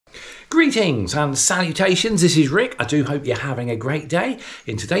Greetings and salutations, this is Rick. I do hope you're having a great day.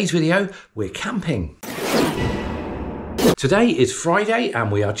 In today's video, we're camping. Today is Friday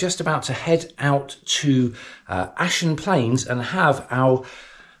and we are just about to head out to Ashen Plains and have our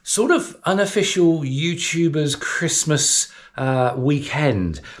sort of unofficial YouTubers Christmas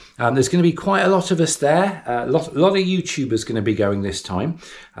weekend. There's going to be quite a lot of us there. A lot of YouTubers going to be going this time.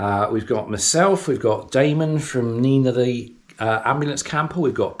 We've got myself, we've got Damon from Nina the Ambulance Camper,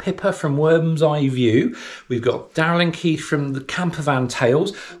 we've got Pippa from Worm's Eye View, we've got Daryl and Keith from the Campervan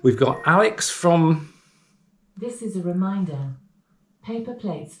Tales, we've got Alex from... This is a reminder. Paper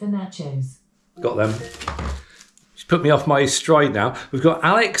plates for nachos. Got them. She's put me off my stride now. We've got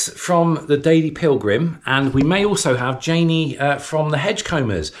Alex from the Daily Pilgrim, and we may also have Jonny from the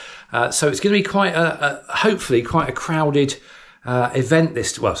Hedgecombers. So it's going to be quite hopefully quite a crowded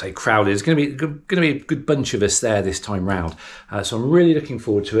event. Well, I say crowded. It's going to be a good bunch of us there this time round. So I'm really looking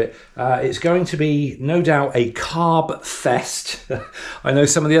forward to it. It's going to be no doubt a carb fest. I know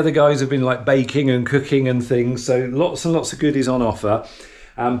some of the other guys have been like baking and cooking and things, so lots and lots of goodies on offer.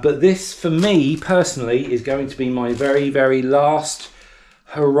 But this, for me personally, is going to be my very, very last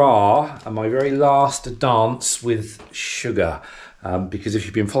hurrah and my very last dance with sugar. Because if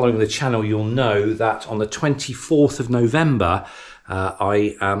you've been following the channel, you'll know that on the 24th of November,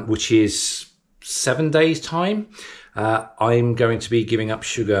 which is 7 days' time, I'm going to be giving up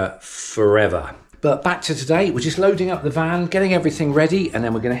sugar forever. But back to today, we're just loading up the van, getting everything ready, and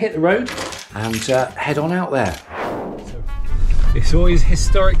then we're going to hit the road and head on out there. It's always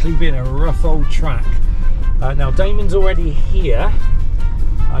historically been a rough old track. Now Damon's already here.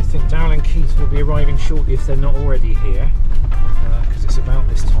 I think Daryl and Keith will be arriving shortly if they're not already here, because it's about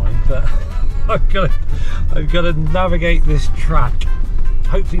this time. But I've got to navigate this track.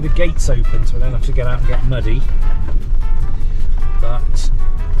 Hopefully the gate's open so I don't have to get out and get muddy. But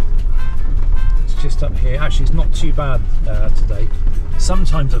it's just up here. Actually, it's not too bad today.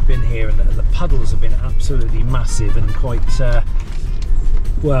 Sometimes I've been here and the puddles have been absolutely massive and quite,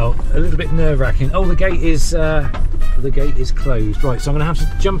 well, a little bit nerve-wracking. Oh, the gate is closed. Right, so I'm going to have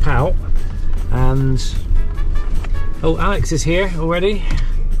to jump out and... Oh, Alex is here already.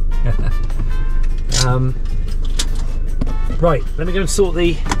 Right, let me go and sort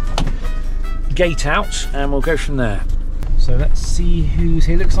the gate out and we'll go from there. So let's see who's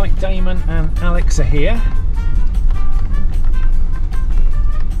here. Looks like Damon and Alex are here.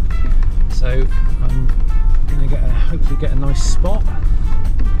 So I'm going to hopefully get a nice spot.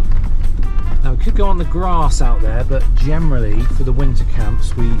 Now we could go on the grass out there, but generally for the winter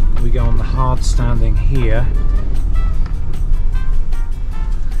camps we go on the hard standing here.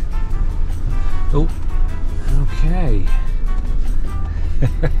 Oh, okay.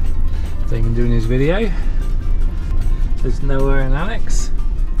 Damon doing his video. There's Noah and Alex.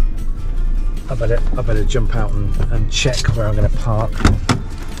 I better jump out and check where I'm going to park.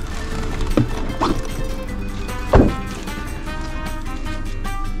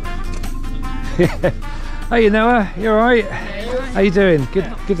 Hey Noah, you alright? Yeah, how you doing? Good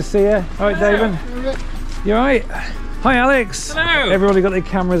to see you. Alright Damon? You alright? Hi Alex! Hello! Everybody got their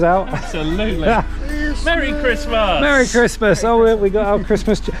cameras out? Absolutely! Merry Christmas! Merry Christmas! Oh, we got our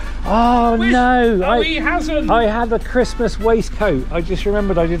Christmas... Oh no! Oh, he hasn't! I had a Christmas waistcoat. I just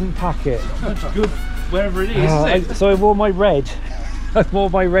remembered I didn't pack it. That's good, wherever it is. So I wore my red. I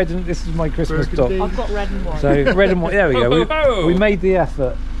wore my red and this is my Christmas top. I've got red and white. So red and white, there we go. We made the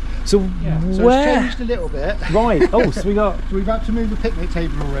effort. So, so where? It's changed a little bit. Right. Oh, so we've had to move the picnic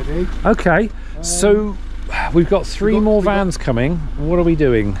table already. Okay. So we've got three more vans coming. What are we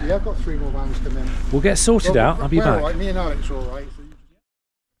doing? Yeah, I've got 3 more vans coming. We'll get sorted out. I'll be back. All right. Me and Alex are all right.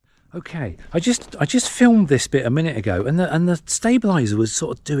 Okay. I just filmed this bit a minute ago, and the stabilizer was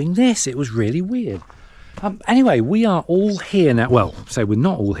sort of doing this. It was really weird. Anyway, we are all here now. Well, say we're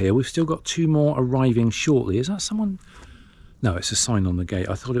not all here. We've still got 2 more arriving shortly. Is that someone? No, it's a sign on the gate.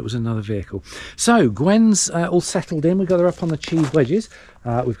 I thought it was another vehicle. So Gwen's all settled in. We've got her up on the cheese wedges.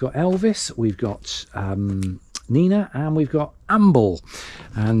 We've got Elvis, we've got Nina, and we've got Amble.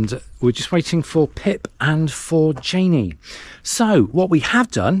 And we're just waiting for Pip and for Jonny. So what we have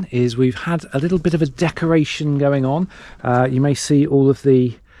done is we've had a little bit of a decoration going on. You may see all of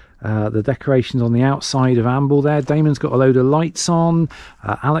the decorations on the outside of Amble there. Damon's got a load of lights on.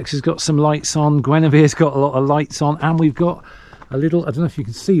 Alex has got some lights on. Guinevere's got a lot of lights on. And we've got a little, I don't know if you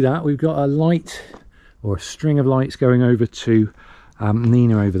can see that, we've got a light or a string of lights going over to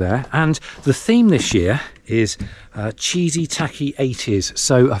Nina over there. And the theme this year is cheesy tacky 80s.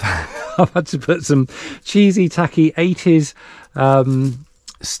 So I've had to put some cheesy tacky 80s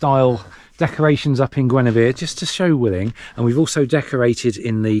style decorations up in Guinevere just to show willing, and we've also decorated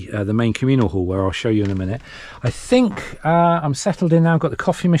in the main communal hall, where I'll show you in a minute. I think I'm settled in now. Got the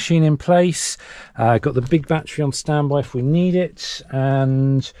coffee machine in place, got the big battery on standby if we need it,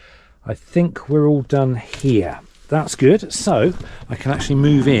 and I think we're all done here. That's good. So I can actually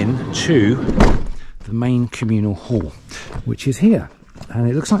move in to the main communal hall, which is here, and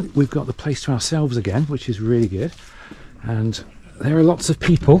it looks like we've got the place to ourselves again, which is really good. And there are lots of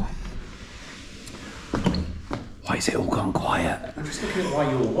people. Why is it all gone quiet? I'm just looking at why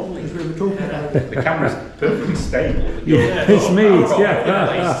you're wobbling. The camera's perfectly stable. Yeah, it's me.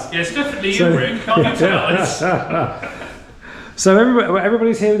 Yeah. Yeah, it's definitely you, Rick. Can't you tell? So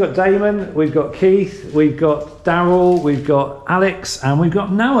everybody's here. We've got Damon, we've got Keith, we've got Daryl, we've got Alex, and we've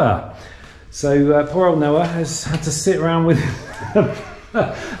got Noah. So poor old Noah has had to sit around with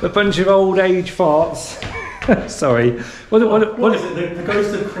a bunch of old age farts. Sorry. What is it? The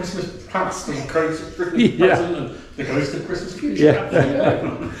ghost of Christmas past and the ghost of Christmas present and the ghost of Christmas future.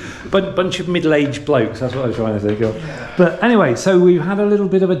 Yeah. Bunch of middle-aged blokes, that's what I was trying to think of. Yeah. But anyway, so we've had a little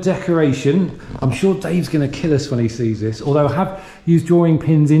bit of a decoration. I'm sure Dave's going to kill us when he sees this, although I have used drawing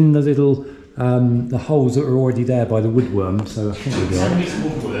pins in the little the holes that are already there by the woodworm, so I think we'll be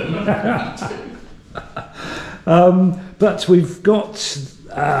right. But we've got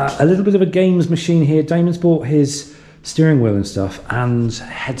a little bit of a games machine here. Damon's bought his steering wheel and stuff and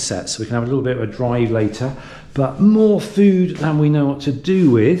headsets, so we can have a little bit of a drive later. But more food than we know what to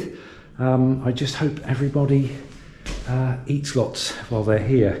do with. I just hope everybody eats lots while they're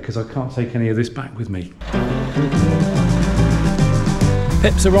here, because I can't take any of this back with me.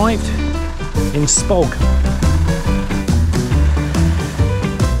 Pip's arrived in Spog.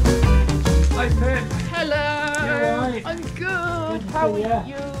 Hi Pip. Hello. You all right? I'm good. How are you?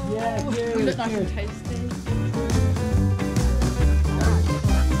 Yeah, good. You look nice and tasty.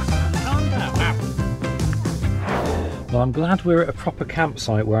 Well, I'm glad we're at a proper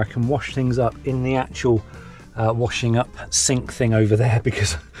campsite where I can wash things up in the actual washing up sink thing over there,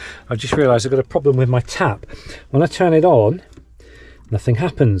 because I've just realised I've got a problem with my tap. When I turn it on, nothing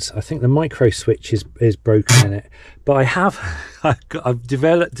happens. I think the micro switch is broken in it. But I've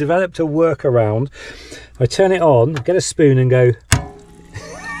developed a workaround. I turn it on, get a spoon and go,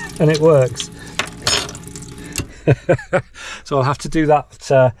 and it works. So I'll have to do that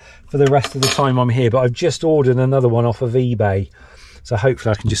for the rest of the time I'm here, but I've just ordered another one off of eBay, so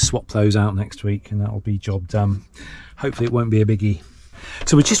hopefully I can just swap those out next week and that'll be job done. Hopefully it won't be a biggie.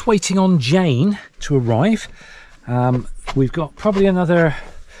 So we're just waiting on Jane to arrive. We've got probably another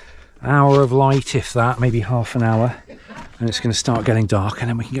hour of light, if that, maybe half an hour, and it's going to start getting dark, and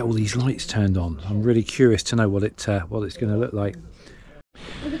then we can get all these lights turned on. I'm really curious to know what it's going to look like.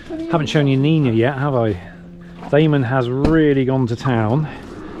 Haven't shown you Nina yet, have I? Damon has really gone to town.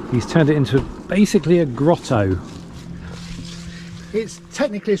 He's turned it into basically a grotto. It's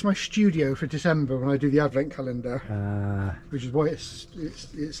my studio for December when I do the advent calendar, which is why it's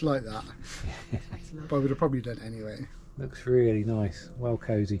like that. But I would have probably done it anyway. Looks really nice, well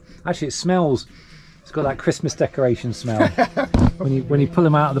cosy. Actually, it smells. It's got that Christmas decoration smell when you pull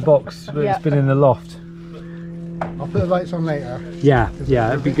them out of the box. It's been in the loft. I'll put the lights on later. Yeah,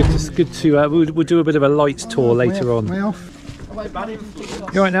 it'd be good to we'll do a bit of a lights tour later on. Am I off? You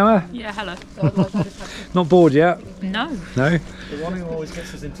alright, Noah? Yeah, hello. Not bored yet? No. No? The one who always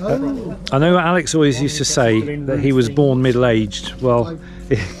gets us into trouble. I know Alex always used to say that he was born middle-aged. Well,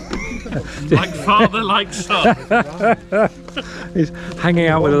 Like father, like son. he's hanging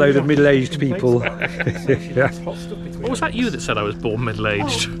out with a load of middle-aged people. Yeah. Or was that you that said I was born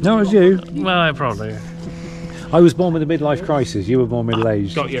middle-aged? No, it was you. Well, probably. I was born with a midlife crisis. You were born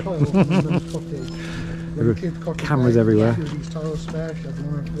middle-aged. Got you. Cameras everywhere.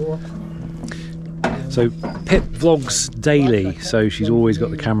 So Pip vlogs daily, so she's always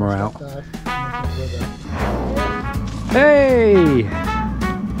got the camera out. Hey!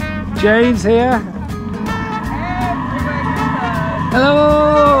 Jane's here.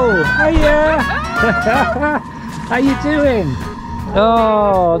 Hello! Hiya! How you doing?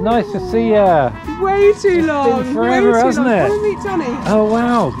 Oh, nice to see you. Way too long. It's been forever, hasn't it? Come and meet Jonny. Oh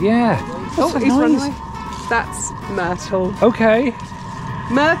wow, yeah. Oh, he's run away. That's Myrtle. Okay.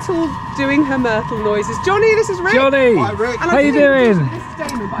 Myrtle doing her Myrtle noises. Jonny, this is Rick. Jonny, Hi, Rick. And how you doing? This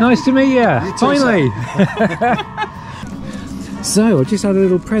is Damon, Nice to meet you. too, Finally. So I just had a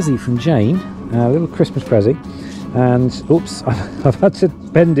little prezi from Jane, a little Christmas prezi, and oops, I've had to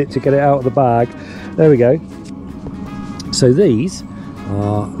bend it to get it out of the bag. There we go. So these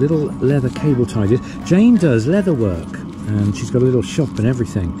are little leather cable tidies. Jane does leather work, and she's got a little shop and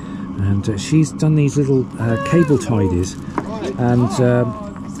everything. And she's done these little cable tidies, and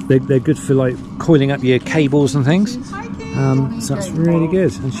they're good for like coiling up your cables and things. So that's really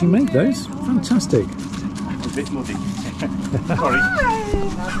good. And she made those. Fantastic. A bit muddy. Sorry.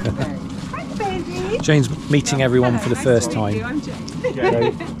 Hi, baby. Jane's meeting everyone for the first time. I'm Jane.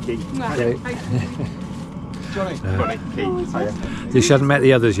 Jonny. Jonny. Keith. Hiya. She hadn't met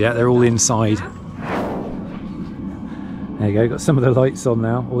the others yet. They're all inside. There you go. Got some of the lights on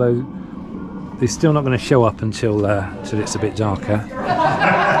now, although they're still not going to show up until it's a bit darker.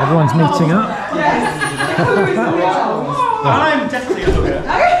 Everyone's meeting up. I'm definitely a hooker.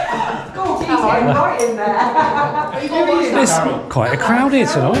 Right in there. There's quite a crowd here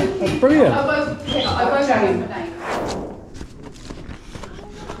tonight. That's brilliant.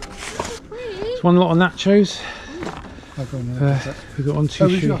 There's one lot of nachos. We've got 1,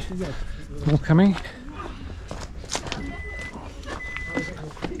 2, 3. More coming.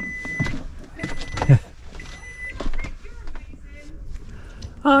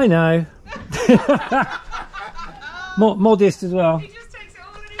 I know. Modest as well. He just takes it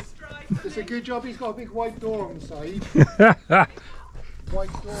all in his stride. It's a good job he's got a big white door on the side.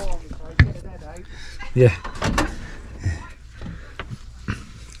 White door on the side, get that out. Yeah.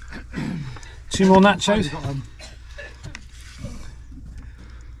 2 more nachos.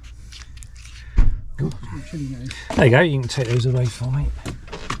 There you go, you can take those away for me.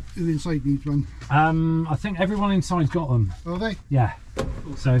 Who inside needs one? I think everyone inside's got them. Are they? Yeah.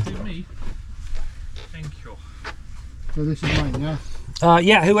 So Me. Thank you. So this is mine, yeah?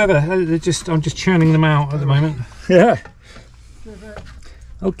 yeah, whoever. I'm just churning them out at the moment. Yeah.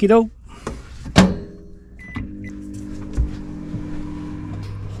 Okie doke.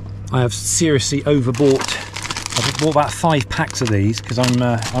 I have seriously overbought. I've bought about 5 packs of these because I'm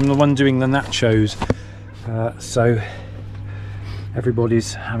the one doing the nachos. So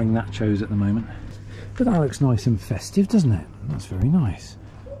everybody's having nachos at the moment. But that looks nice and festive, doesn't it? That's very nice.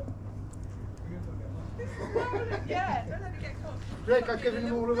 Rick, I've given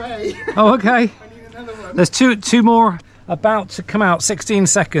them all away. Oh, okay. I need another one. There's two more about to come out. 16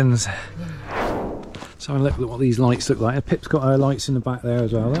 seconds. So I look at what these lights look like. Pip's got her lights in the back there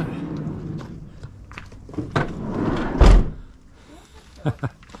as well. There.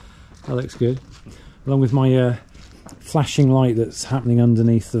 That looks good. Along with my flashing light that's happening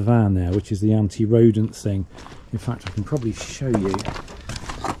underneath the van there, which is the anti-rodent thing. In fact, I can probably show you.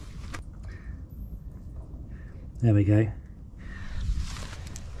 There we go.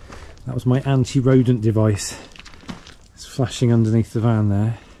 That was my anti-rodent device. It's flashing underneath the van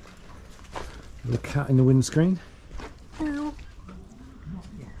there. The cat in the windscreen. Oh,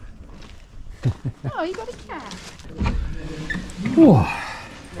 you got a cat. Whoa.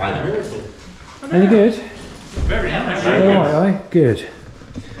 Any good? Very nice. Alright, good.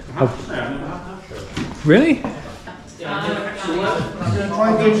 Really?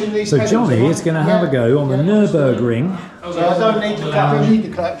 So Jonny is going to have a go on the Nürburgring. So I don't need the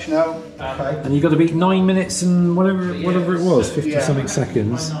clutch now. Okay. And you've got to beat 9 minutes and whatever it was, 50 something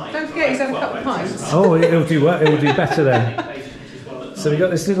seconds. Don't forget he's had a couple of pints. Oh, it'll do better then. So we've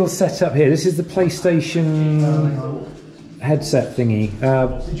got this little setup here. This is the PlayStation headset thingy.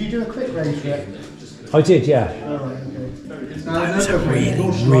 Did you do a quick race yet? I did, yeah. Alright, okay.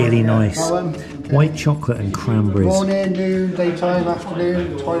 Those are really nice. White chocolate and cranberries. Morning, noon, daytime,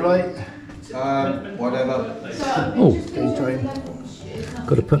 afternoon, twilight. Whatever. Oh, Daytime.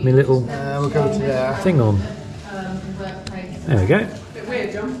 got to put my little We'll go to there. thing on. There we go. Bit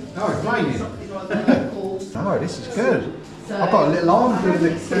weird, John. Oh, it's raining. Oh, this is good. I've got a little arm doing the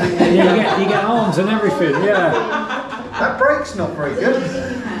Yeah, you get arms and everything. Yeah. That brake's not very good.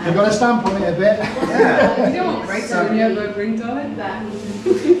 You've got to stamp on it a bit. Yeah. You don't want brakes on your Nürburgring, darling.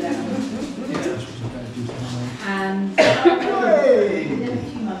 Hey.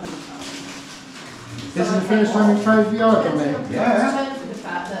 This is the first time we've tried VR on it. Yeah. For the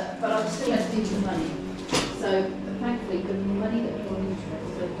fact that, but I'm still getting the money. So thankfully, the money that was on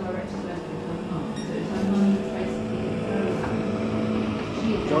interest, the directors went to come up. So it's my money basically.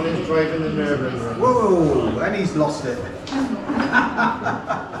 Johnny's driving the Nürburgring. Whoa, and he's lost it.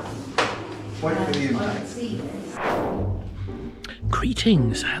 Wait for the impact.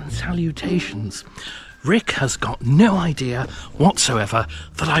 Greetings and salutations. Rick has got no idea whatsoever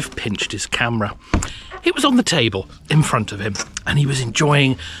that I've pinched his camera. It was on the table in front of him and he was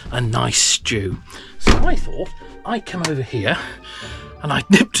enjoying a nice stew. So I thought I'd come over here and I'd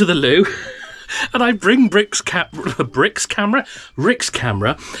nip to the loo and I'd bring Rick's camera,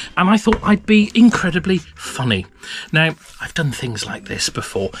 and I thought I'd be incredibly funny. Now, I've done things like this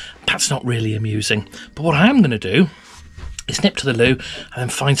before. That's not really amusing. But what I am going to do is nip to the loo and then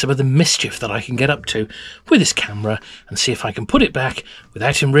find some of the mischief that I can get up to with this camera and see if I can put it back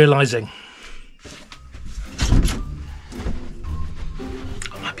without him realising.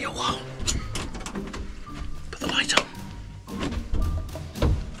 It might be a while. Put the light on.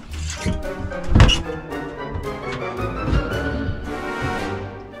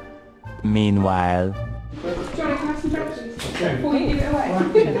 Meanwhile. Jonny, can I have some bread, please? Before you give it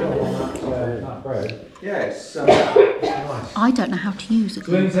away. Yes. I don't know how to use a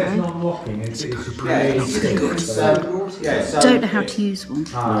GoPro. Don't know how to use one.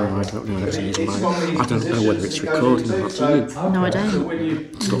 No, I don't know how to use mine. I don't know whether it's recording or not. Do you? No, I don't.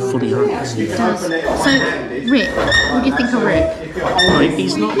 It's got funny eyes. It does. So, Rick, what do you think of Rick? Right,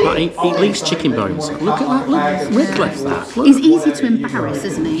 he's not like he leaves chicken bones. Look at that. Look, Rick left that. Look. He's easy to embarrass,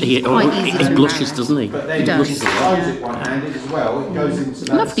 isn't he? Quite easy to He blushes, embarrass. doesn't he? He does.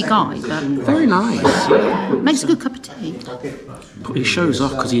 Lovely guy, but Very nice. makes a good cup of tea. But he shows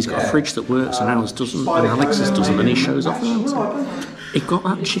off because he's got a fridge that works and ours doesn't, and Alex's doesn't, and he shows off around. He got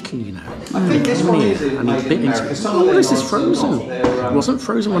that chicken, you know, and he bit into it. Oh, this is frozen. It wasn't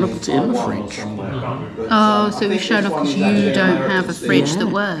frozen when I put it in the fridge. Oh, so he's shown off because you don't have a fridge that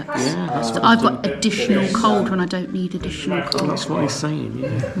works. Yeah, So I've got additional cold when I don't need additional cold. that's what he's saying.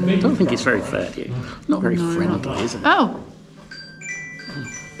 Yeah. I don't think it's very fair to you. Not very friendly, is it? Oh.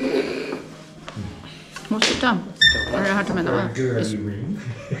 What's it done? I don't know how to make that work. It really is. You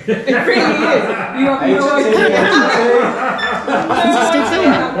have no idea. Is it still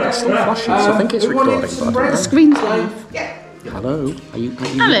filming? It's still flashing, so I think it's recording, but I don't The know. screen's off. Hello? Are you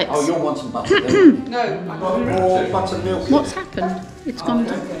Alex, You'll want some buttermilk. No. Or buttermilk. what's happened? It's gone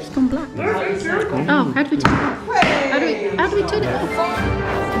black. Oh, how do we turn it off? How do we turn it off?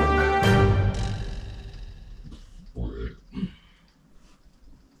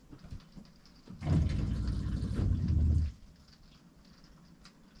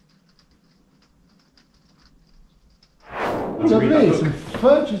 Lovely, some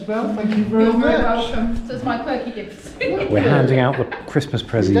fudge as well, thank you very much. welcome. So it's my quirky gifts. We're handing out the Christmas You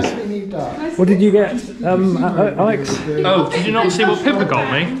presents. definitely need that. What did you get, Alex? Oh, did you not see what Pippa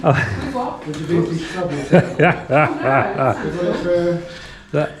got me? Would you do these troubles?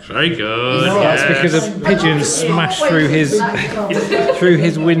 Very good. Oh, that's because a pigeon smashed through his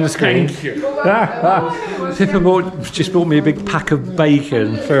windscreen. Thank you. Pippa just bought me a big pack of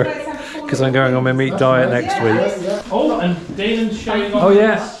bacon because I'm going on my meat diet next week. Oh, and Damon's showing off. Oh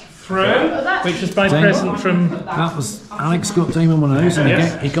yeah, Throw, which is my present from. that was Alex got Damon one of those,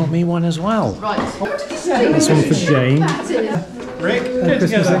 and he got me one as well. Right. This one for Jane. Rick,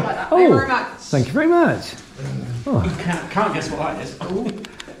 Oh, thank you very much. Can't guess what that is.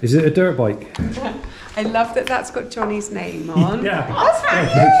 Is it a dirt bike? I love that that's got Johnny's name on. Yeah. That's for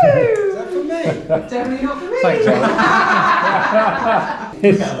you! Is that for me? Definitely not for me. Thanks,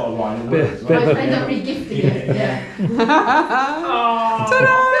 Get a lot of wine in there as well. Right, end up re-gifting it. Yeah.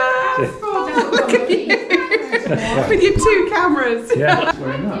 Ta-da! Look at you! With your two cameras. Yeah.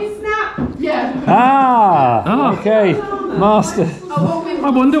 Snap! Yeah. Ah. Okay. Master. I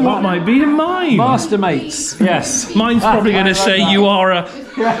wonder what might be in mine. Master mates. Yes. Mine's probably going to say you are a.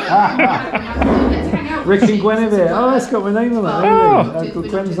 Rick and Guinevere. Oh, it's got my name on it. I've got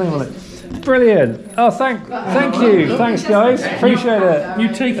Gwen's name on it. Brilliant. Oh, thank you. Thanks, guys. Appreciate it.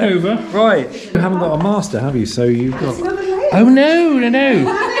 You take over. Right. You haven't got a master, have you? So you've got. Oh no.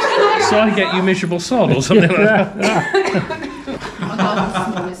 So I get you miserable sod or something like that.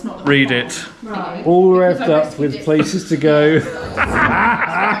 Read it. All revved up with places to go. Thank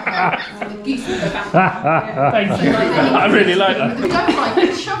you. I really like that. We don't like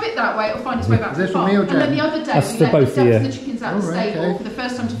it. Shove it that way, it'll find its way back to the for farm. me or And then Jen? the other day, That's we for let both the of you. ducks and the chickens out of the right, stable okay. for the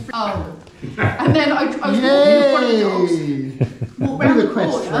first time to oh. And then I was walking with one of the dogs, walked round the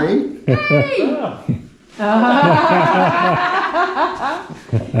Quest corner. free. Hey!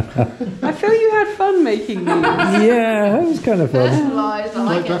 I feel you had fun making these. Yeah, that was kind of fun. Lies, I I'd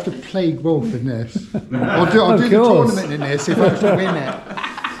like have it. to plague Wolf in this. I'll do the course. tournament in this if I actually win it.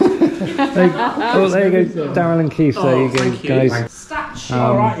 Oh, there you go, Daryl and Keith. There you go, guys. Statue.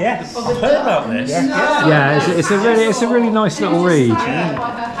 Yes, I've heard about this. Yeah, it's a really nice little read.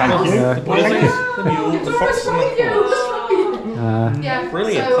 Thank you. The mule, the fox and the horse. Yeah.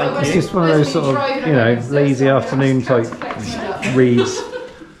 Brilliant, So, thank you. It's just one of those sort of, lazy afternoon type reads.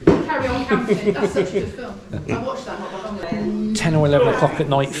 Carry on camping. That's such a good film. I watched that not that long ago. 10 or 11 o'clock at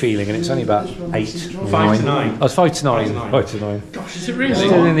night feeling, and it's only about 8 or 5 to 9. 9. Oh, it's 5 to 9. 5 to 9. Gosh, is it really?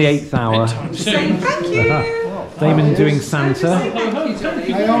 Still in the 8th hour. Soon. Thank you! Damon doing Santa.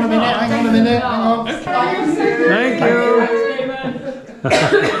 Hang on a minute, hang on. Thank you.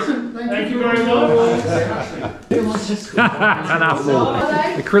 Thank you very much. An apple.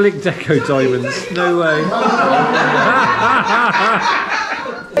 Acrylic deco diamonds. No way.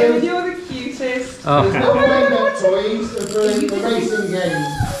 You're the cutest. Toys for the racing game.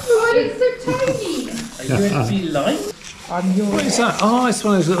 Oh, it's so tiny. USB light? What is that? Oh, it's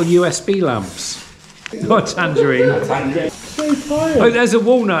one of those little USB lamps. Oh, tangerine. Oh, there's a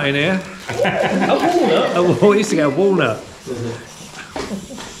walnut in here. A walnut? I used to get a walnut.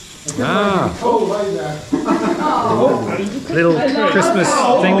 Ah. Little Christmas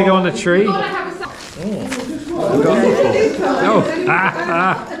thing to go on the tree. Oh.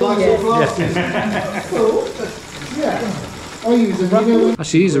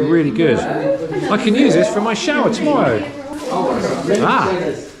 Actually, these are really good. I can use this for my shower tomorrow.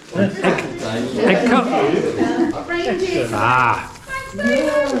 Egg cup.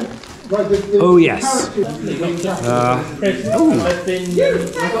 Oh yes.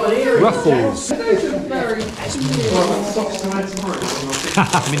 Ruffles.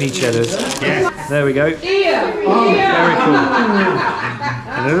 Mini cheddars. There we go. Very cool.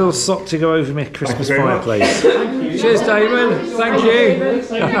 And a little sock to go over my Christmas fireplace. Cheers, Damon. Thank you.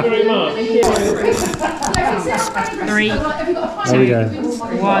 Thank you very much. 3, There we go.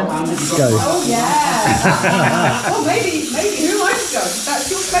 1. Go. Oh, maybe who might go? That's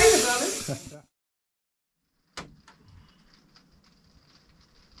your favourite, darling.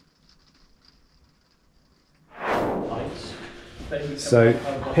 So,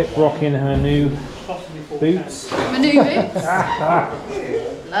 Pip rocking her new boots. My new boots.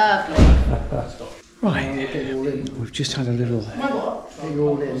 Lovely. Right, we've just had a little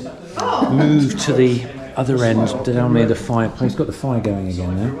move to the other end, down near the fireplace. Got the fire going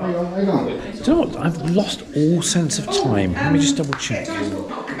again now. Do you know what? I've lost all sense of time. Let me just double check.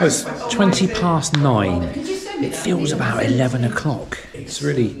 Oh, it's 20 past 9. It feels about 11 o'clock. It's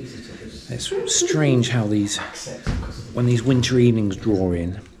strange how when these winter evenings draw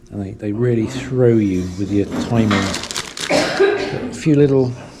in, and they really throw you with your timing. A few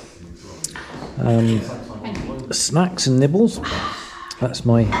little snacks and nibbles. That's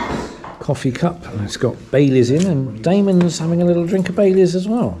my coffee cup, and it's got Baileys in, and Damon's having a little drink of Baileys as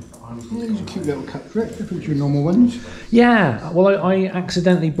well. These are cute little cups, Rick. They're your normal ones. Yeah, well, I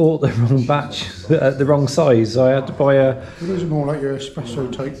accidentally bought the wrong batch, the wrong size. So I had to buy These are more like your espresso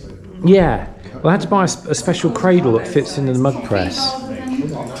type. Yeah, well, I had to buy a special cradle that fits into the mug press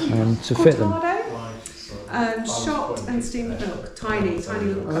to fit them. Shot and steamed milk, tiny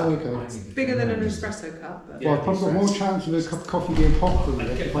little cup. Oh, okay. It's bigger than an espresso cup. But Well, I've probably got more chance of a cup of coffee being hot than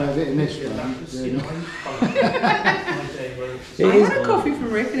if I have it in this one. I had a coffee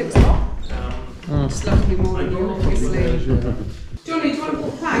from Rick and it was hot. Just lovely more than you, obviously. Jonny, do you want to put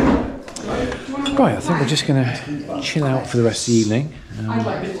a plank? Right, I think we're just going to chill out for the rest of the evening.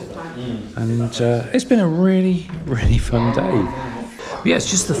 And it's been a really, really fun day. But yeah, it's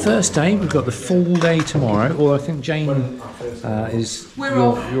just the first day. We've got the full day tomorrow. Although I think Jane is... We're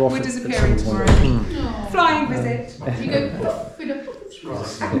off. We're disappearing tomorrow. Flying visit. You go poof with a poof.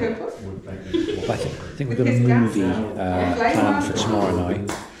 I think we've got a movie planned for tomorrow night.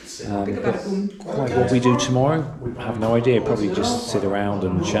 Quite what we do tomorrow, I have no idea. Probably just sit around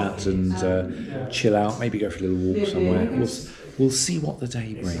and chat and chill out. Maybe go for a little walk somewhere. We'll see what the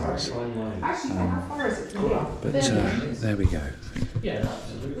day brings. But there we go.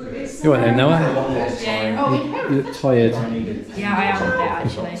 You right there, Noah? You look tired. Yeah, I am a bit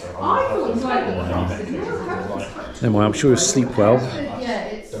actually. Never mind, I'm sure you'll sleep well.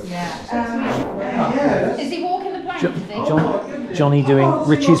 Is he walking the plank? Jonny doing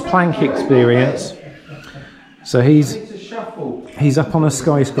Richie's plank experience. So he's up on a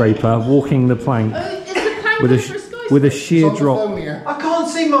skyscraper walking the plank with a sheer drop. I can't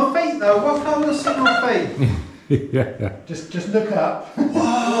see my feet though. Why can't I see my feet? Yeah. Just look up.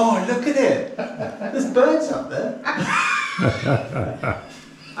 Whoa, look at it. There's birds up there.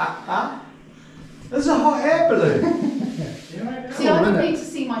 There's a hot air balloon. See, I don't need to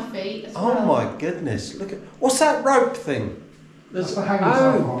see my feet. As well. Oh my goodness! Look at what's that rope thing? That's the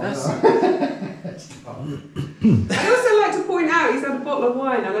hanging that's. I'd also like to point out he's had a bottle of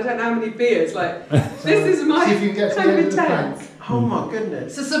wine and I don't know how many beers. Like, this is my See if you can get to the end of the plank. Oh my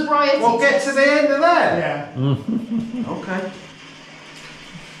goodness! It's a sobriety. Well, get to the end of there. Yeah. Okay.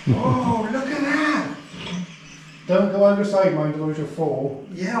 Oh, look at that! Don't go under side, mind, otherwise you'll fall.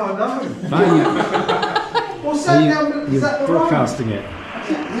 Yeah, I know. What's Are that you, down? Is you're that the road? broadcasting it.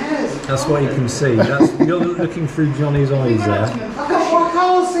 Yes. That's what you can see. You're looking through Johnny's eyes there. I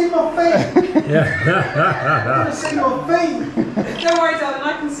can't see my feet. Yeah. I can't see my feet. Don't worry, darling,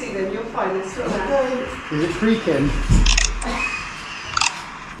 I can see them. You're fine. They're still there. Is it creaking?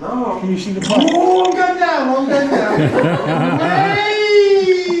 No, can you see the pipe? Oh, I'm going down, I'm going down.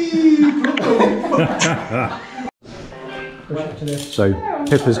 So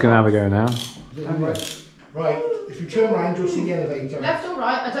Pippa's going to have a go now. Right, if you turn around, you'll see the elevator. Left or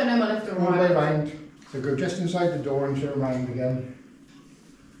right? I don't know my left or All the way right. round. So go just inside the door and turn around again.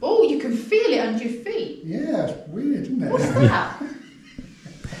 Oh, you can feel it under your feet. Yeah, it's weird, isn't it? What's that?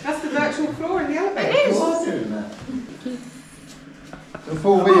 That's the virtual floor in the elevator. It is. The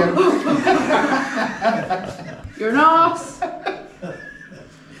full wheel. You're an arse.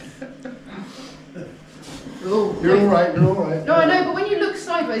 Oh, You're alright, you're alright. No, I know, but when you look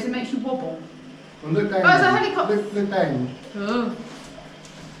sideways, it makes you wobble. Well, look down. Oh, it's a helicopter. Look down. Oh.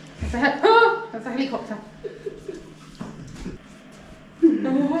 That's a that's a helicopter.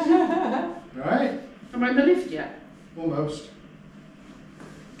 Right? Am I in the lift yet? Almost.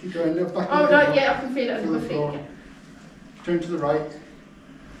 Keep going, look back. Oh, no, yeah, I can feel it under my feet. Yeah. Turn to the right.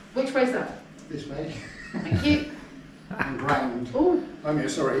 Which way's that? This way. Thank you. And ground. Oh. I'm here,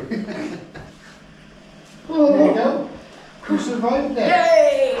 sorry. Oh. There you go. You survived there.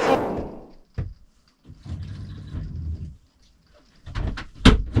 Yay!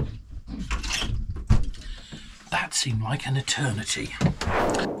 That seemed like an eternity.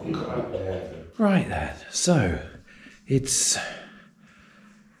 Right then, so it's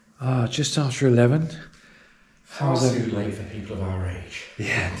just after 11. Far too late for people of our age.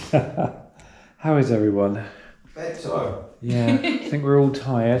 Yeah. How is everyone? Better. Yeah, I think we're all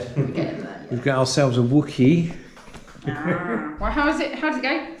tired. We've got ourselves a Wookiee. Well, how is it? How does it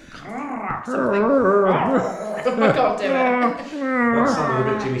go? I can't do it. That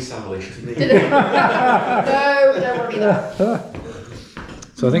sounded a bit Jimmy Savile-ish, didn't it? No, don't worry about that.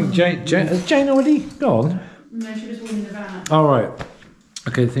 So I think has Jane already gone? No, she was warming the van up. All right.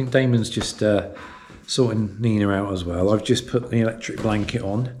 Okay, I think Damon's just sorting Nina out as well. I've just put the electric blanket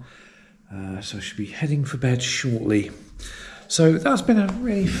on. So I should be heading for bed shortly. So that's been a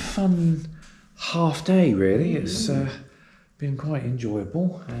really fun half day, really. It's been quite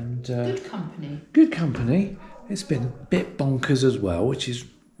enjoyable and Good company. good company. It's been a bit bonkers as well, which is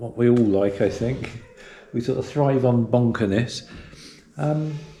what we all like, I think. We sort of thrive on bonkerness.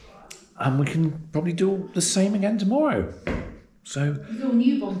 And we can probably do the same again tomorrow. So With all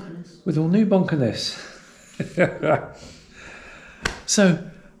new bonkerness. with all new bonkerness. So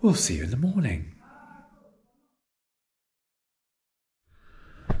we'll see you in the morning.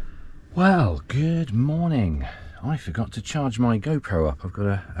 Well, good morning. I forgot to charge my GoPro up. I've got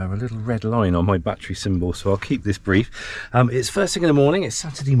a little red line on my battery symbol, so I'll keep this brief. It's first thing in the morning. It's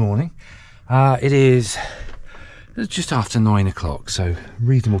Saturday morning. It's just after 9 o'clock, so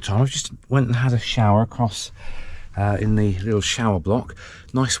reasonable time. I've just went and had a shower across in the little shower block.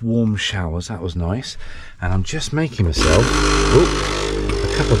 Nice warm showers, that was nice. And I'm just making myself a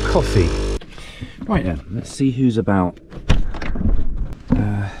cup of coffee. Right then, let's see who's about.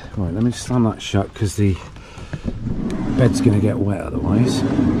 Right, let me just slam that shut because the bed's going to get wet otherwise.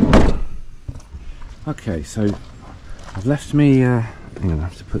 Okay, so I've left me, hang on, I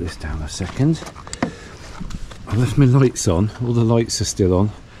have to put this down a second. I've left my lights on, all the lights are still on.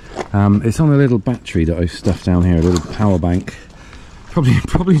 It's on a little battery that I've stuffed down here, a little power bank.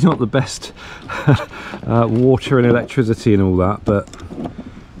 Probably not the best water and electricity and all that, but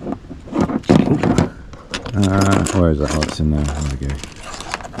where is that? Oh, it's in there. There we go.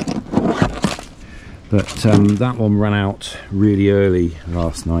 But that one ran out really early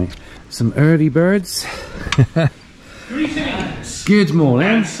last night. Some early birds. Greetings Good morning.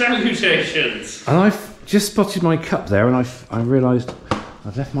 and salutations. And I've just spotted my cup there, and I realised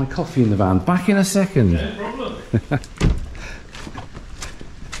I've left my coffee in the van. Back in a second. No problem.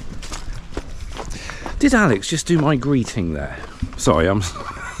 Did Alex just do my greeting there? Sorry, I'm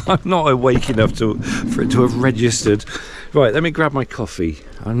not awake enough for it to have registered. Right, let me grab my coffee.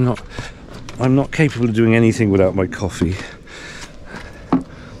 I'm not capable of doing anything without my coffee.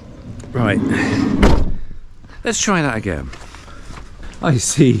 Right. Let's try that again. I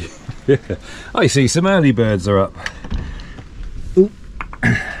see. I see some early birds are up. Ooh.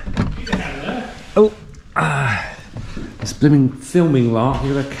 Oh. This blooming filming lark.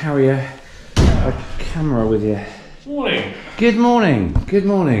 You're gonna carry a camera with you. Morning. Good morning. Good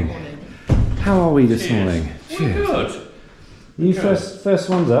morning. How are we this morning? We're good. You first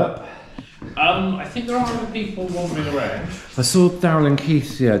one's up. I think there are other people wandering around. I saw Daryl and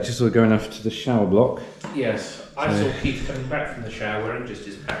Keith, just sort of going off to the shower block. Yes, I saw Keith coming back from the shower wearing just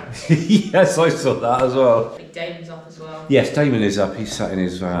his pants. Yes, I saw that as well. I think Damon's up as well. Yes, Damon is up. He's sat in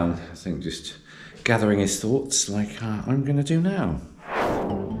his van, I think, just gathering his thoughts like I'm going to do now.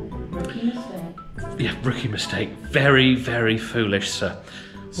 Rookie mistake. Yeah, rookie mistake. Very, very foolish, sir.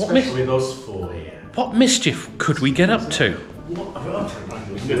 Especially those four here. What mischief could we get up to?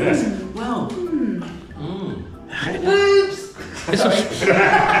 Well. Boobs!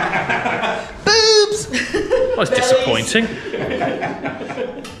 Boobs! Well, it's disappointing.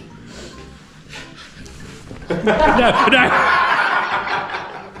 No.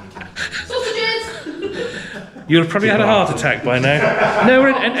 Sausages! You'll have probably had a heart attack by now. No,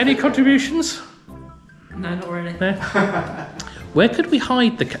 any contributions? No, not really. No. Where could we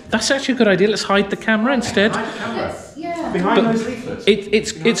hide the? That's actually a good idea. Let's hide the camera instead. Yeah. Behind those leaflets.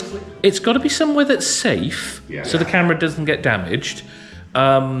 It's got to be somewhere that's safe, so the camera doesn't get damaged.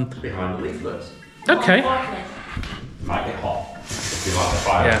 Behind the leaflets. Okay. Might get hot. If you like the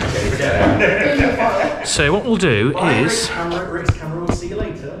fire. Yeah. So what we'll do is. Rick's camera. We'll see you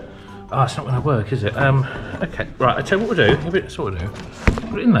later. Oh, it's not going to work, is it? Okay. Right. I tell you what we'll do. That's what we'll do.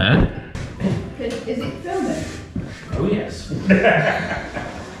 Put it in there. Is it filming? Oh yes.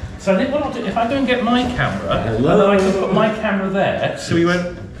 So I think what I'll do, if I go and get my camera, and then I can put my camera there, so we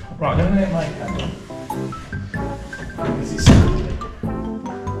won't. Right, I'm going to get my camera. Is it sounding?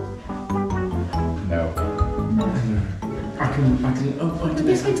 No. I can.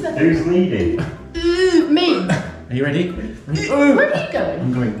 Who's leading? Me! Are you ready? Where are you going?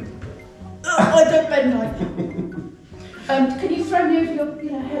 I'm going. I don't bend like can you throw me over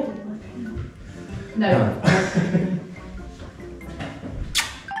your head? No.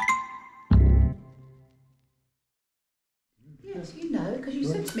 Yes, you know, because you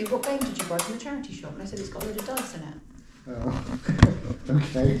said to me, what game did you buy from the charity shop? And I said, it's got a load of dice in it. Oh,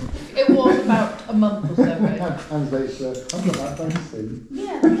 okay. It was about a month or so ago. That translates to, I've got that done soon.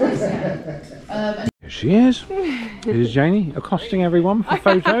 Yeah, that's it. Here she is. This is Janie accosting everyone for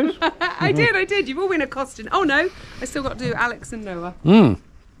photos. I did. You've all been accosting. Oh no, I still got to do Alex and Noah.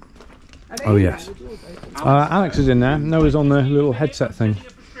 Oh yes. Alex is in there. Noah's on the little headset thing.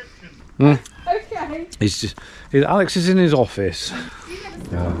 Okay. Alex is in his office.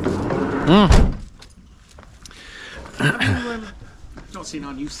 Not seen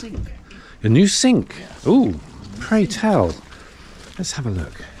our new sink. A new sink. Ooh, pray tell. Let's have a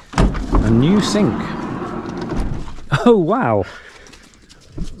look. A new sink. Oh wow.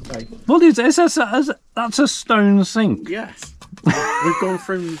 What is this? That's a stone sink. Yes. We've gone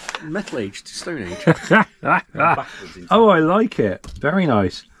from Metal Age to Stone Age. Oh, I like it. Very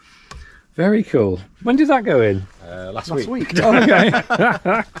nice. Very cool. When did that go in? Last week. Oh,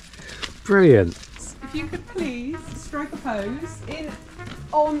 okay. Brilliant. If you could please strike a pose in,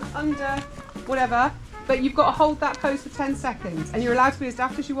 on, under, whatever, but you've got to hold that pose for 10 seconds, and you're allowed to be as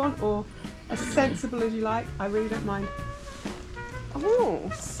daft as you want or as sensible as you like. I really don't mind. Oh,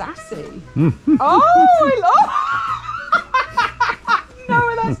 sassy. Oh, I love.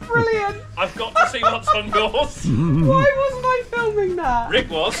 No, that's brilliant. I've got to see what's on yours. Why wasn't I filming that? Rick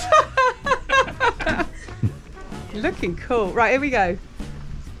was. Looking cool. Right, here we go.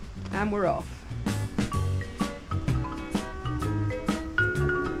 And we're off.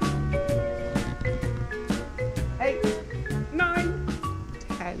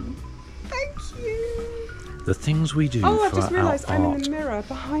 The things we do. Oh, I've just realised I'm in the mirror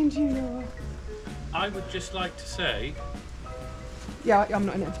behind you, Noah. I would just like to say. Yeah, I'm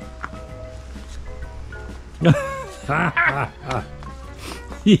not in it.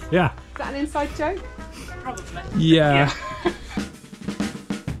 Yeah. Is that an inside joke? Probably. Yeah.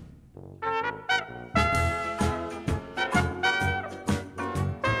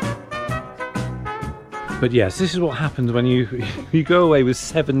 But yes, this is what happens when you go away with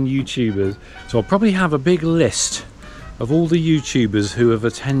 7 YouTubers. So I'll probably have a big list of all the YouTubers who have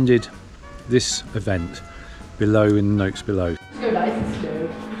attended this event below in the notes below. Go nice and slow.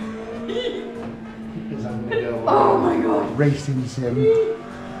 Oh my god. Racing sim.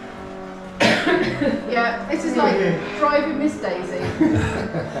 Yeah, this is like driving Miss Daisy.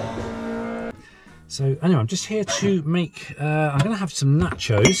 So anyway, I'm just here to make, I'm going to have some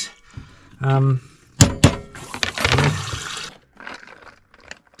nachos.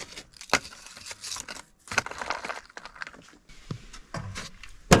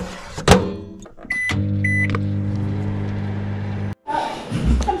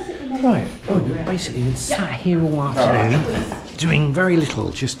 Right, we've basically been sat here all afternoon doing very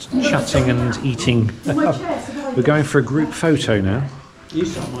little, just chatting and eating. We're going for a group photo now. You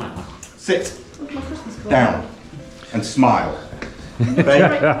start mine. Sit down and smile.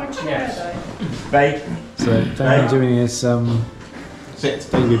 Yes. Bake. So Damon doing his Sit.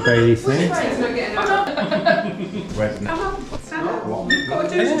 David Bailey thing. Where's Come on, stand up. You've got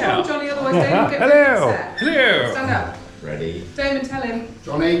to do as told, Jonny, otherwise Damon will get Hello. really upset. Hello. Stand up. Ready? Damon, tell him.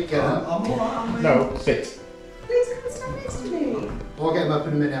 Jonny, get up. No, sit. Please come and stand next to me. I'll get him up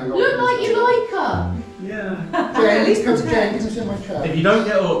in a minute. Look like you like her. Yeah. Jane, come Jane, come sit in my chair. If you don't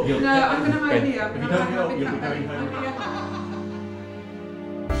get up, you'll No, I'm going to hide here. If you don't get up, you'll be going home.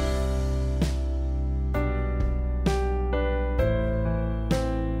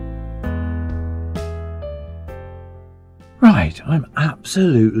 Right, I'm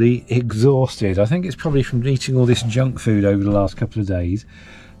absolutely exhausted. I think it's probably from eating all this junk food over the last couple of days.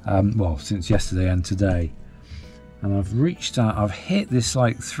 Well, since yesterday and today. And I've reached out, I've hit this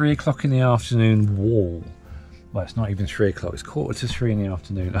like 3 o'clock in the afternoon wall. Well, it's not even 3 o'clock, it's 2:45 in the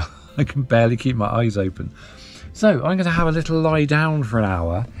afternoon. I can barely keep my eyes open. So I'm going to have a little lie down for an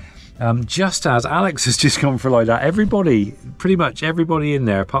hour. Just as Alex has just gone for a lie down. Everybody, pretty much everybody in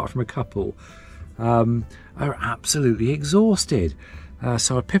there, apart from a couple, are absolutely exhausted.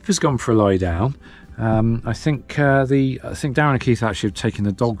 So Pippa's gone for a lie down. I think Darren and Keith actually have taken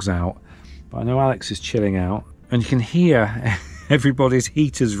the dogs out, but I know Alex is chilling out, and you can hear everybody's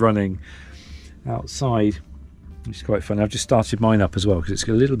heaters running outside, which is quite funny. I've just started mine up as well because it's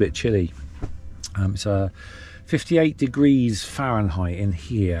a little bit chilly. It's 58 degrees Fahrenheit in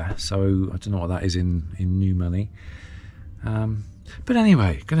here, so I don't know what that is in new money. But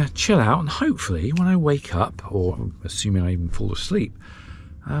anyway, gonna chill out, and hopefully when I wake up, or assuming I even fall asleep,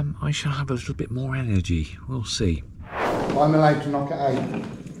 I shall have a little bit more energy. We'll see. I'm allowed to knock at 8.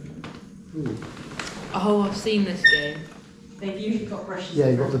 Ooh. Oh, I've seen this game. They've usually got brushes.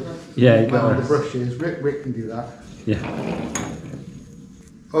 Yeah, you got the the brushes. Rick can do that. Yeah.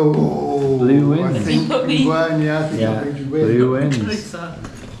 Oh, blue wins. I think you won, yeah. Blue wins.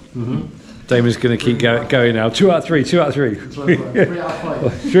 Damon's going to keep going now. 2 out of 3. 2 out of 3. 3 out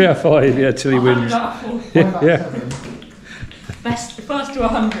of 5. 3 out of 5. Yeah, till he wins. Yeah. Best first to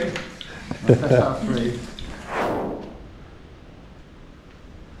 100. Best out of 3.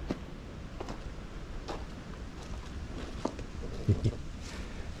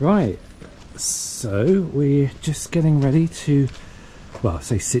 Right, so we're just getting ready to, well, I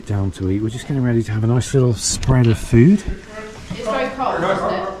say sit down to eat. We're just getting ready to have a nice little spread of food. It's very cold,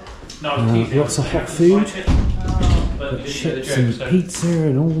 isn't it? Lots of hot food, chips and pizza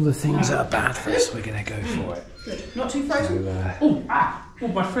and all the things that are bad for us. We're going to go for it. Good. Not too frozen. So, Oh,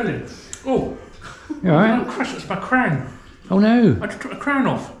 my filling. Oh, you all right? crush, it's my crown. Oh no! I just took the crown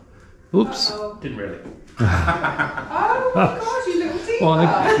off. Oops. Didn't really. Oh my God, you little diva. Well,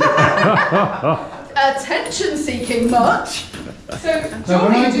 Attention seeking much. So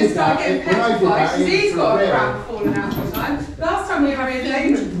Jonny just started getting petrified because he's got a crab falling out all the time. Last time we had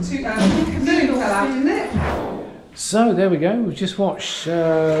Damon, Camilla fell out, didn't it? So there we go. We've just watched.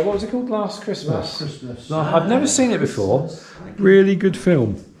 What was it called? Last Christmas. Last Christmas. No, I've never seen it before. Really good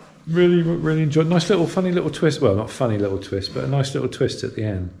film. Really enjoyed. Nice little funny little twist. Well, not funny little twist, but a nice little twist at the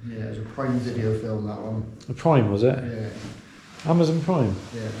end. Yeah, it was a Prime Video film, that one. A Prime, was it? Yeah. Amazon Prime.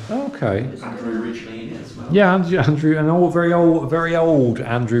 Yeah. Oh, okay. Andrew Ridgely in it as well. Yeah, Andrew, an very old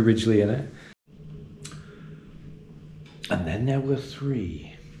Andrew Ridgely in it. And then there were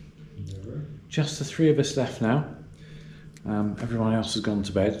 3. Just the 3 of us left now. Everyone else has gone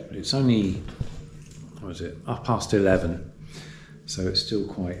to bed. It's only, what is it, 11:30. So it's still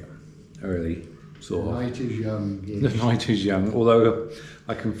quite early, sort of. The night is young. The night is young, although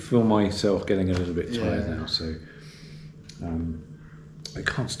I can feel myself getting a little bit tired now, so I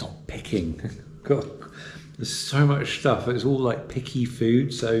can't stop picking. God, there's so much stuff. It's all like picky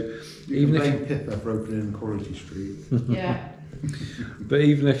food, so even if Pippa for opening Quality Street. Yeah. But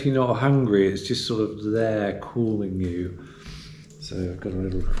even if you're not hungry, it's just sort of there calling you. So I've got a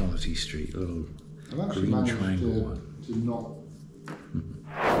little Quality Street, a little green triangle. To not.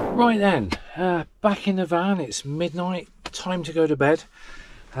 Right then, back in the van. It's midnight, time to go to bed.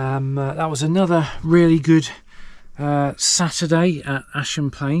 That was another really good Saturday at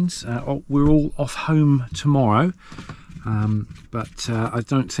Ashen Plains. We're all off home tomorrow, but I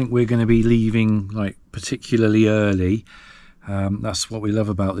don't think we're going to be leaving like particularly early. That's what we love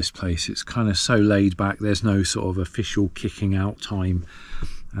about this place. It's kind of so laid back. There's no sort of official kicking out time,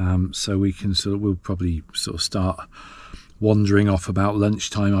 so we can we'll probably sort of start wandering off about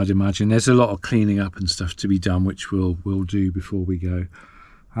lunchtime, I'd imagine. There's a lot of cleaning up and stuff to be done, which we'll do before we go.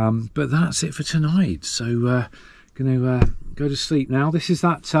 But that's it for tonight. So going to go to sleep now. This is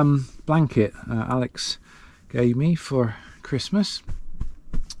that blanket Alex gave me for Christmas,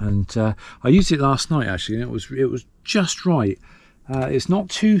 and I used it last night actually, and it was just right. It's not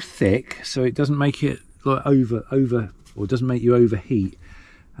too thick, so it doesn't make it like over, or doesn't make you overheat.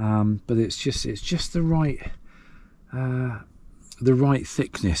 But it's just the right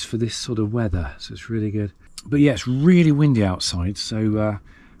thickness for this sort of weather, so it's really good. But yeah, it's really windy outside, so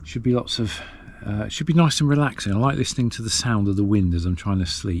should be lots of It should be nice and relaxing. I like listening to the sound of the wind as I'm trying to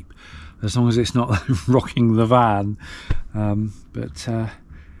sleep, as long as it's not rocking the van. There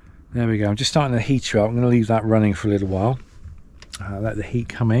we go. I'm just starting the heater up. I'm going to leave that running for a little while. Let the heat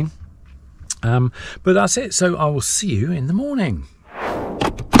come in. But that's it. So I will see you in the morning.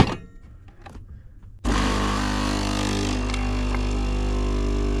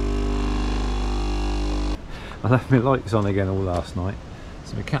 I left my lights on again all last night.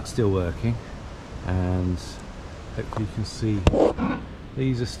 So my cat's still working. And hopefully you can see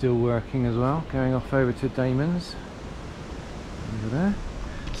these are still working as well. Going off over to Damon's. Over there.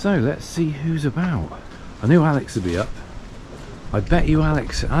 So let's see who's about. I knew Alex would be up. I bet you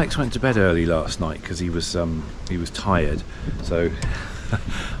Alex went to bed early last night because he was tired. So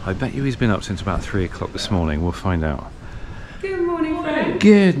I bet you he's been up since about 3 o'clock this morning. We'll find out. Good morning, friend.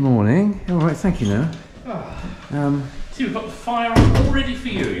 Good morning. All right, thank you. Now. See, we've got the fire on all ready for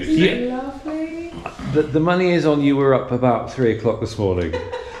you. You see? Lovely. The money is on you were up about 3 o'clock this morning.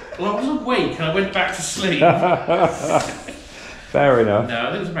 Well, I was awake and I went back to sleep. Fair enough. No,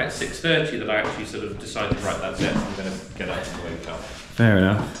 I think it was about 6:30 that I actually sort of decided, right, that's it, I'm going to get up and wake up. Fair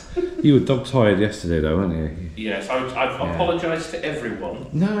enough. You were dog tired yesterday though, weren't you? Yes, I've apologised to everyone.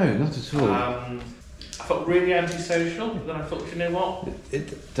 No, not at all. I felt really antisocial, but then I thought, you know what?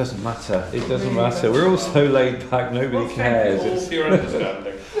 It doesn't matter. It doesn't matter. We're all so laid back, nobody cares. Thank you all for your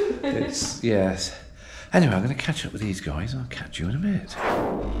understanding. It's, yes. Anyway, I'm going to catch up with these guys. I'll catch you in a bit.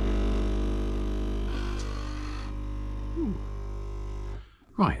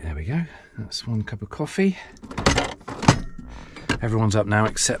 Right, there we go. That's one cup of coffee. Everyone's up now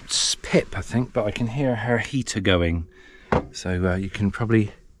except Pip, I think, but I can hear her heater going. So you can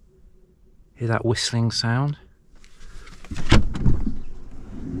probably hear that whistling sound.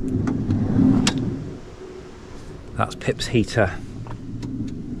 That's Pip's heater.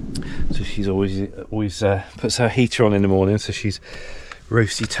 So she's always puts her heater on in the morning, so she's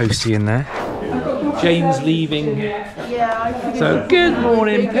roasty toasty in there. Jane's leaving. Yeah, So good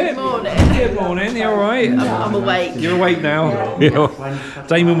morning, Pip. Good morning. Good morning. You all right? I'm awake. You're awake now.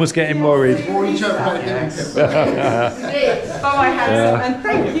 Damon was getting worried. Oh, I have, and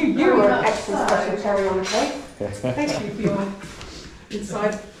thank you. You were an excellent special cherry on the cake. Thank you for your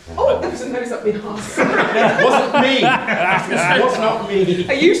inside. Oh, there was a nose up my arse. It wasn't me. It was not me.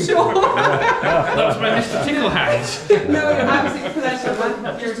 Are you sure? That was my Mr. Tickle hat. No, absolute pleasure,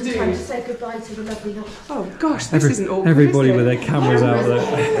 man. You're a Time to dude. say goodbye to the lovely lot. Oh gosh, this isn't awkward. Everybody is it? with their cameras out there.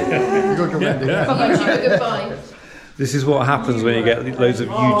 YouTuber goodbye. This is what happens when you get loads of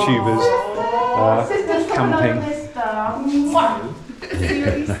YouTubers camping. See you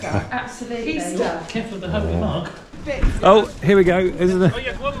at Easter. Absolutely. Easter. Careful of the heavy mug. Oh, here we go. Isn't it? Oh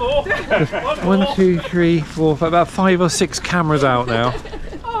yeah, one more. 1, 2, 3, 4, 5, about 5 or 6 cameras out now.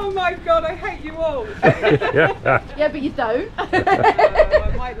 Oh my god, I hate you all. Yeah, but you don't.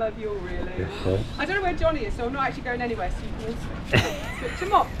 I might love you all, really. I don't know where Jonny is, so I'm not actually going anywhere, so you can all switch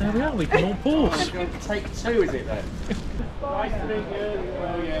him off. There we are, we can all pause. Take 2, is it then? Nice to meet you.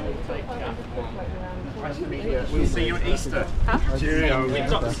 Oh yeah, we'll take that. Nice to meet you. We'll see you at Easter. Huh? Cheerio. We've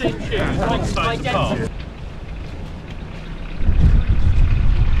got the same shoes, like sides apart.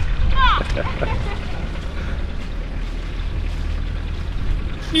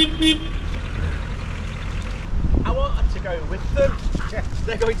 I wanted to go with them.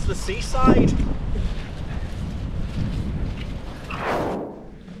 They're going to the seaside. Blah,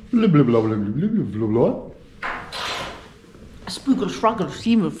 blah, blah, blah, blah, blah, blah. Spookle, shruggle,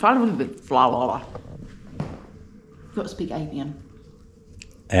 steamer, blah, blah, blah. You've got to speak alien.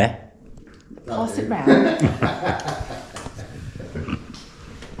 Eh? Pass it round.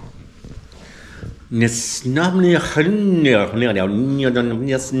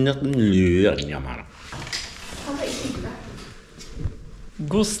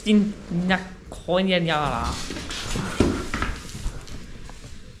 Gustin Nakoyanyara.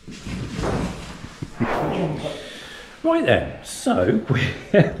 Right then, so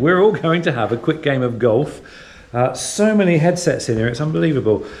we're all going to have a quick game of golf. So many headsets in here, it's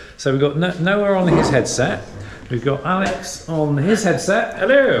unbelievable. So we've got Noah on his headset. We've got Alex on his headset.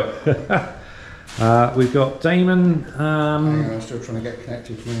 Hello! We've got Damon. I'm still trying to get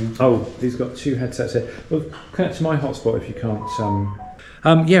connected to me. Oh, he's got 2 headsets here. Well, connect to my hotspot if you can't.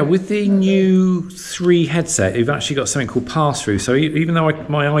 Yeah, with the new 3 headset, you've actually got something called pass-through. So even though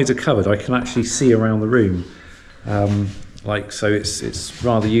my eyes are covered, I can actually see around the room. So it's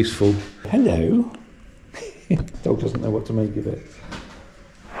rather useful. Hello. Dog doesn't know what to make of it.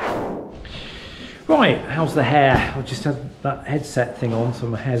 Right, how's the hair? I just had that headset thing on, so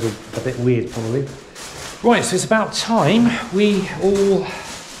my hair's a bit weird probably. Right, so it's about time we all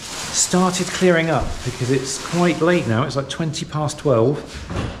started clearing up because it's quite late now. It's like 20 past 12.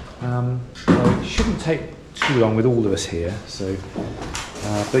 So it shouldn't take too long with all of us here. So,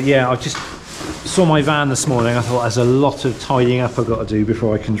 but yeah, I just saw my van this morning. I thought there's a lot of tidying up I've got to do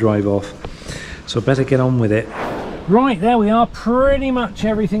before I can drive off. So I better get on with it. Right, there we are. Pretty much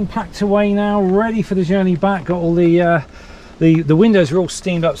everything packed away now, ready for the journey back. Got all the windows are all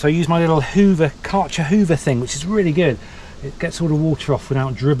steamed up, so I use my little Hoover, Karcher Hoover thing, which is really good. It gets all the water off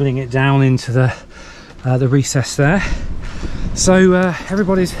without dribbling it down into the recess there. So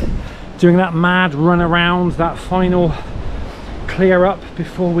everybody's doing that mad run around, that final clear up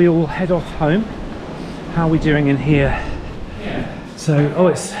before we all head off home. How are we doing in here? Yeah. So, oh,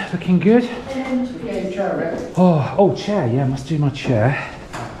 it's looking good. Oh, chair, yeah, must do my chair.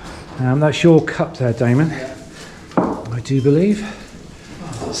 That's your cup there, Damon. I do believe.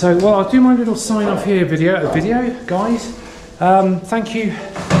 So, well, I'll do my little sign off here video, guys. Thank you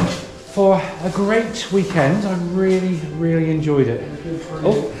for a great weekend. I really, really enjoyed it.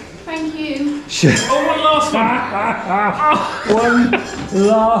 Oh, Thank you. oh, one last one. One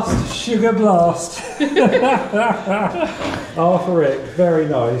last sugar blast. Oh, for Rick, very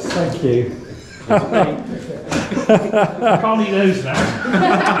nice. Thank you. Can't eat those now.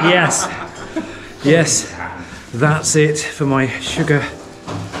 Yes, that's it for my sugar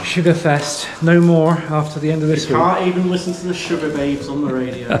fest. No more after the end of this week. Can't even listen to the Sugar Babes on the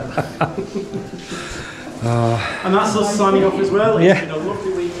radio. And that's us signing off as well. It's been a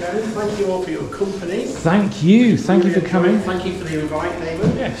lovely weekend. Thank you all for your company. Thank you for coming. Thank you for the invite,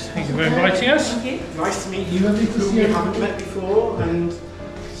 Damon. Yes, thank you for inviting us. Nice to meet you, who we haven't met before, and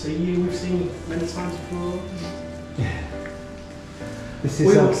see you we've seen many times before.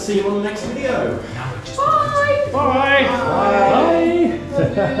 We'll see you on the next video. Bye. Bye.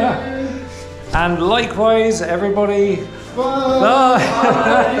 Bye. And likewise, everybody. Bye.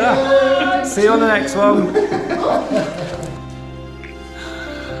 See you on the next one.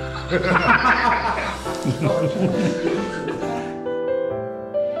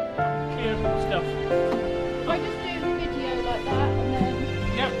 I just do a video like that and then...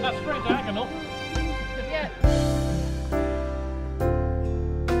 Yeah, that's very diagonal.